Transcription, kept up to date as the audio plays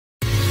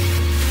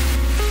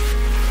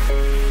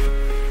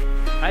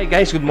Hi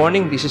guys, good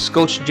morning. This is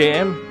Coach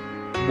JM.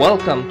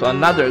 Welcome to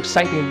another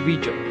exciting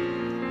video.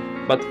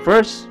 But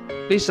first,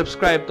 please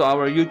subscribe to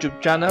our YouTube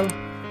channel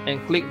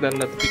and click the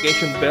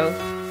notification bell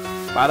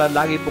para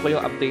lagi po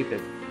kayong updated.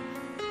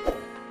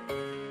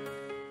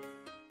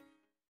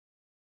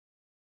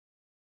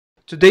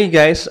 Today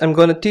guys, I'm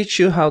gonna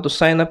teach you how to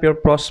sign up your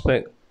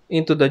prospect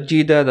into the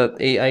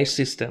Gida.Ai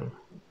system.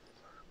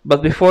 But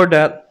before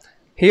that,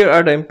 here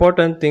are the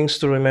important things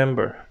to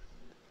remember.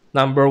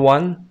 Number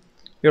 1,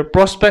 your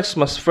prospects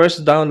must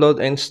first download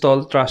and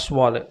install Trust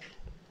Wallet.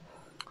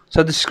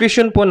 Sa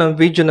description po ng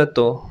video na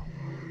to,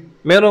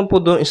 meron po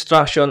doon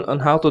instruction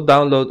on how to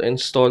download and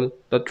install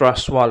the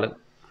Trust Wallet.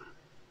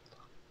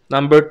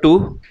 Number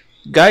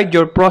 2, guide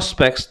your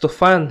prospects to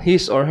fund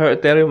his or her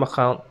Ethereum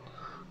account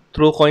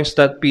through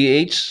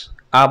coins.ph,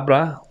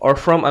 Abra, or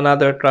from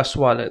another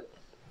Trust Wallet.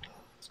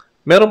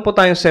 Meron po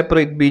tayong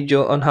separate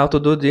video on how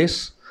to do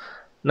this.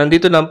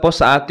 Nandito lang po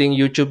sa ating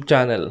YouTube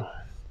channel.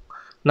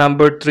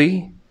 Number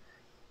 3,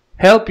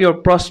 help your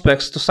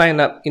prospects to sign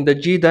up in the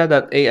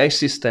Gida.Ai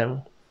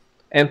system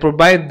and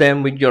provide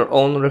them with your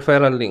own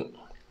referral link.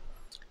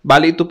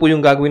 Bali, ito po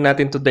yung gagawin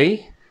natin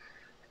today.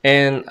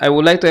 And I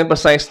would like to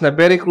emphasize na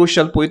very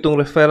crucial po itong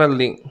referral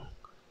link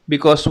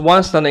because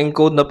once na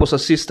na-encode na po sa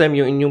system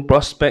yung inyong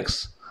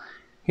prospects,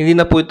 hindi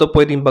na po ito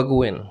pwedeng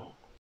baguhin.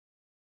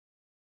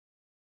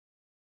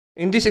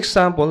 In this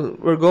example,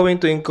 we're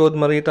going to encode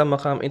Marita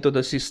Macam into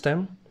the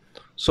system.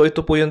 So ito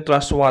po yung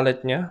Trust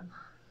Wallet niya.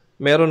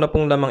 Meron na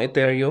pong lamang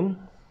Ethereum.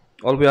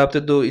 All we have to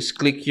do is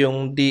click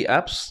yung D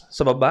apps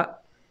sa baba.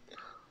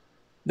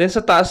 Then sa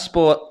taas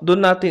po,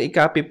 doon natin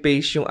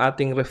i-copy-paste yung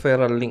ating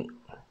referral link.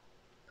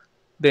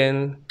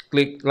 Then,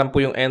 click lang po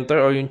yung enter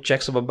or yung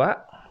check sa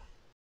baba.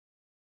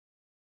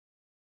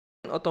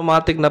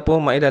 Automatic na po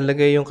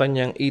mailalagay yung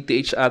kanyang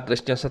ETH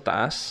address dyan sa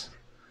taas.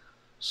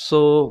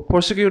 So,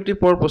 for security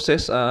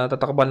purposes,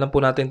 tatakban lang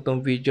po natin itong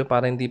video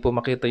para hindi po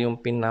makita yung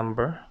PIN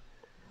number.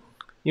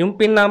 Yung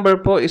PIN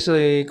number po is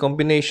a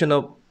combination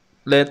of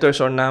letters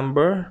or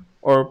number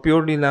or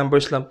purely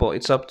numbers lang po.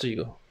 It's up to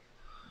you.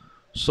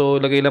 So,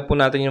 lagay lang po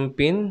natin yung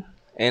PIN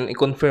and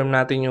i-confirm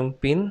natin yung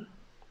PIN.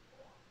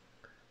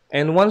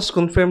 And once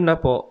confirm na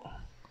po,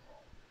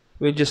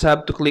 we just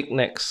have to click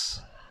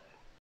next.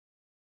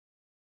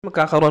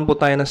 Magkakaroon po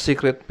tayo ng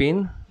secret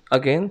PIN.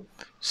 Again,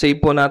 save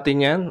po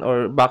natin yan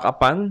or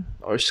backupan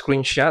or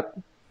screenshot.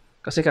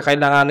 Kasi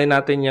kakailanganin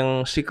natin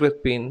yung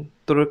secret PIN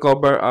to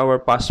recover our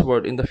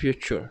password in the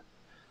future.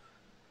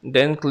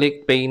 Then,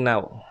 click Pay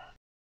Now.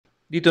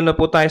 Dito na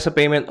po tayo sa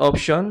payment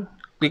option.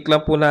 Click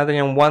lang po natin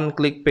yung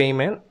one-click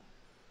payment.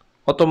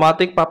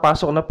 Automatic,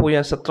 papasok na po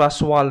yan sa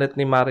Trust Wallet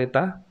ni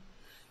Marita.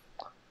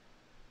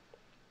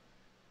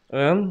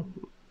 Ayan.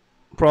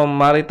 From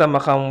Marita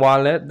Macam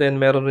Wallet,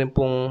 then meron rin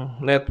pong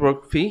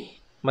network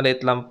fee. Maliit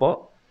lang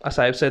po, as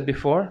I've said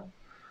before.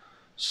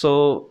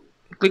 So,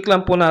 click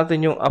lang po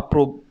natin yung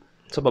Approve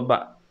sa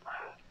baba.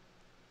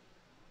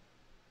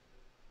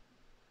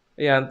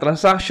 Ayan,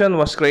 transaction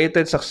was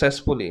created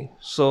successfully.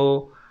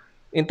 So,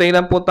 hintay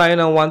lang po tayo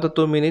ng 1 to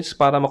 2 minutes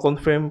para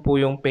ma-confirm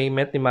po yung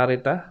payment ni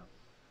Marita.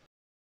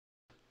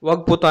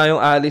 Huwag po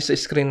tayong alis sa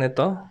screen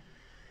nito.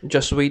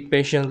 Just wait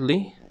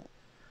patiently.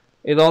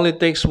 It only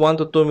takes 1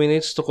 to 2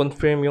 minutes to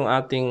confirm yung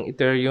ating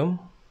Ethereum.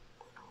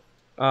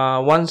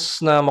 Once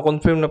na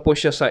ma-confirm na po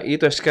siya sa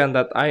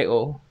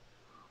etherscan.io,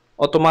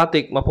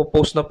 automatic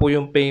mapopost na po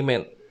yung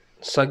payment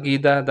sa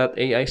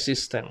Gida.Ai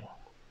system.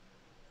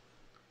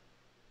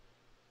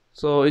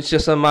 So, it's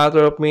just a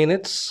matter of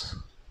minutes.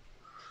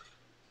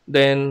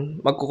 Then,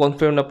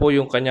 magko-confirm na po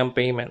yung kanyang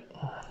payment.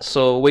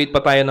 So, wait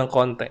pa tayo ng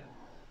konti.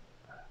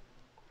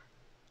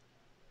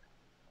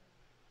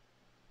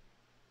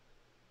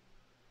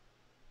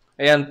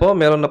 Ayan po,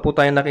 meron na po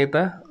tayong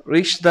nakita.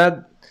 Rich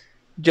Dad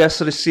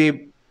just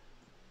received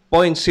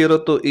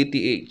 0.02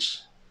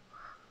 ETH.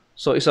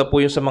 So, isa po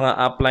yung sa mga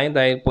upline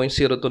dahil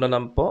 0.02 na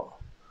lang po.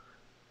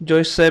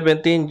 Joyce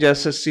 17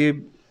 just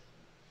received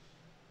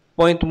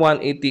 0.1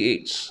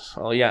 ETH.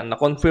 So, yan.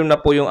 Na-confirm na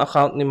po yung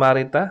account ni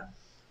Marita.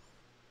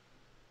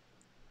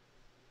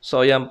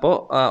 So, yan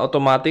po.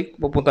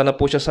 Automatic. Pupunta na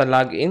po siya sa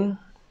login.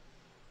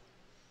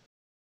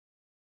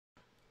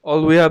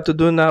 All we have to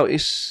do now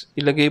is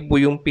ilagay po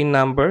yung PIN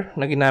number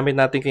na ginamit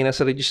natin kanina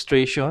sa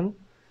registration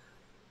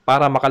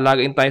para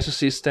makalogin tayo sa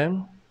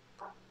system.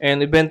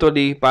 And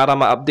eventually, para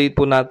ma-update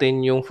po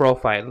natin yung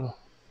profile.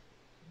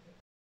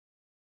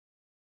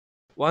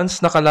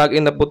 Once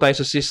nakalogin na po tayo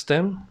sa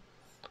system,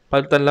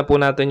 palitan lang po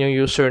natin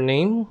yung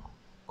username.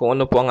 Kung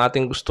ano po ang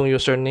ating gustong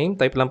username,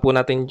 type lang po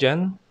natin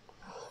dyan.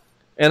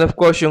 And of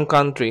course, yung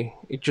country.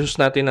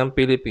 I-choose natin ang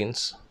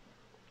Philippines.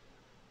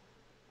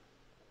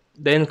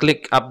 Then,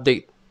 click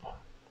Update.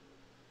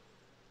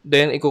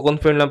 Then,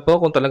 i-confirm lang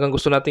po kung talagang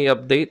gusto natin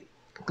i-update.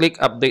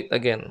 Click Update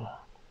again.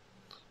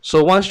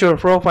 So, once your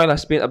profile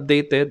has been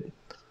updated,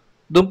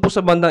 doon po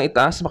sa bandang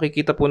itaas,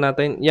 makikita po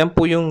natin, yan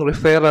po yung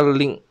referral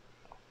link.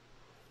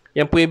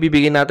 Yan po yung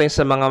bibigyan natin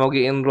sa mga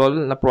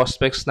mag-i-enroll na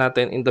prospects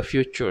natin in the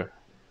future.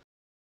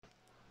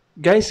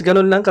 Guys,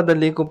 ganun lang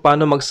kadali kung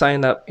paano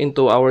mag-sign up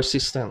into our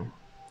system.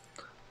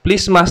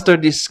 Please master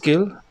this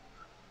skill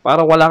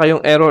para wala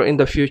kayong error in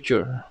the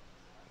future.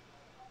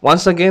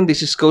 Once again, this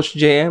is Coach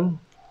JM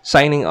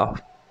signing off.